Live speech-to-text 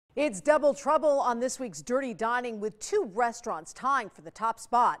It's double trouble on this week's Dirty Dining with two restaurants tying for the top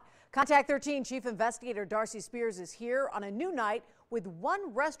spot. Contact 13 Chief Investigator Darcy Spears is here on a new night with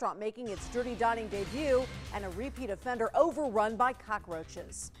one restaurant making its Dirty Dining debut and a repeat offender overrun by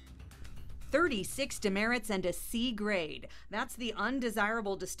cockroaches. 36 demerits and a C grade. That's the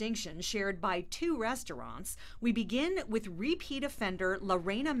undesirable distinction shared by two restaurants. We begin with repeat offender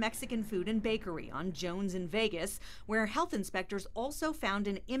Reina Mexican Food and Bakery on Jones in Vegas, where health inspectors also found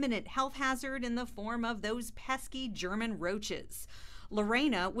an imminent health hazard in the form of those pesky German roaches.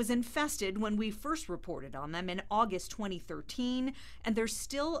 Reina was infested when we first reported on them in August 2013, and there's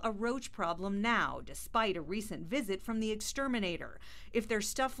still a roach problem now, despite a recent visit from the exterminator. If there's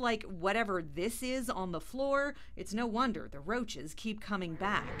stuff like whatever this is on the floor, it's no wonder the roaches keep coming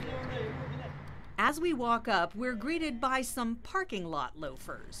back. As we walk up, we're greeted by some parking lot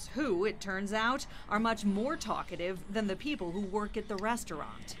loafers, who, it turns out, are much more talkative than the people who work at the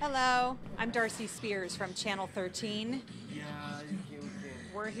restaurant. Hello, I'm Darcy Spears from Channel 13.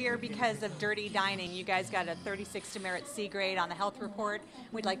 We're here because of Dirty Dining. You guys got a 36 demerit C grade on the health report.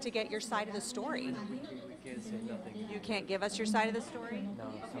 We'd like to get your side of the story. We can't say nothing. You can't give us your side of the story? No,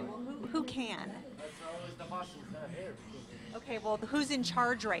 Okay, well, who can? the boss is not here. Okay, well, who's in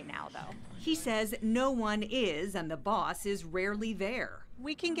charge right now, though? He says no one is, and the boss is rarely there.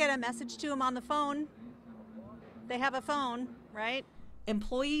 We can get a message to him on the phone. They have a phone, right?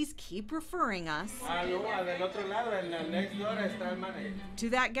 Employees keep referring us to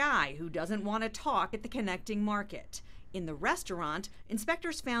that guy who doesn't want to talk at the connecting market. In the restaurant,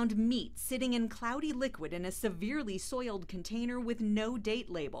 inspectors found meat sitting in cloudy liquid in a severely soiled container with no date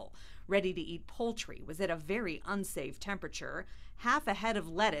label. Ready-to-eat poultry was at a very unsafe temperature. Half a head of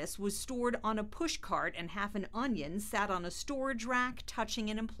lettuce was stored on a push cart, and half an onion sat on a storage rack touching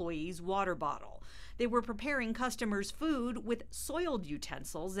an employee's water bottle. They were preparing customers' food with soiled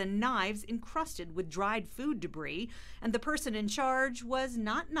utensils and knives encrusted with dried food debris, and the person in charge was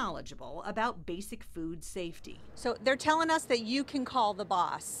not knowledgeable about basic food safety. So they're telling us that you can call the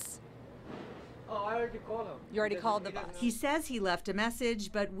boss. Oh, I already called him. You already called the boss. He says he left a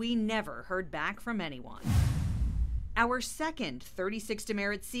message, but we never heard back from anyone. Our second 36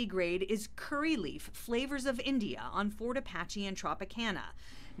 demerit C grade is curry leaf flavors of India on Fort Apache and Tropicana.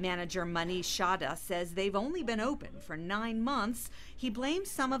 Manager Manish Shada says they've only been open for 9 months. He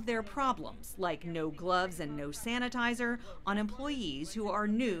blames some of their problems, like no gloves and no sanitizer, on employees who are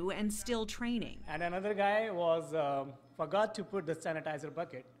new and still training. And another guy forgot to put the sanitizer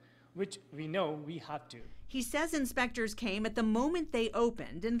bucket, which we know we have to. He says inspectors came at the moment they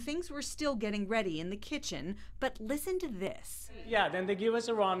opened and things were still getting ready in the kitchen, but listen to this. Yeah, then they gave us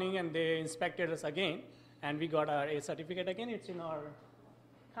a warning and they inspected us again, and we got our A certificate again. It's in our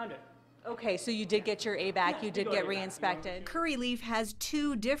counter. Okay, so you did get your A back, you did get re-inspected. Curry Leaf has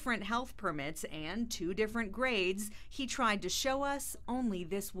 2 different health permits and 2 different grades. He tried to show us only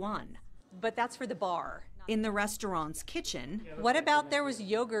this one. But that's for the bar. In the restaurant's kitchen, What about there was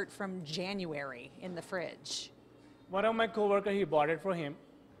yogurt from January in the fridge? One of my coworkers, he bought it for him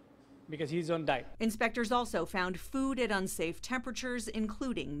because he's on diet. inspectors also found food at unsafe temperatures,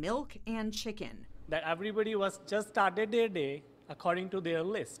 including milk and chicken. That everybody was just started their day according to their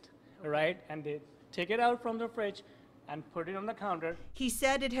list, right? And they take it out from the fridge and put it on the counter. He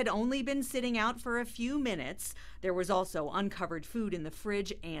said it had only been sitting out for a few minutes. There was also uncovered food in the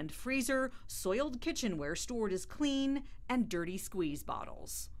fridge and freezer, soiled kitchenware stored as clean, and dirty squeeze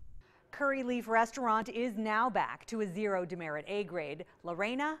bottles. Curry Leaf Restaurant is now back to a 0 demerit A grade.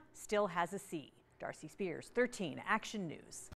 Reina still has a C. Darcy Spears, 13 Action News.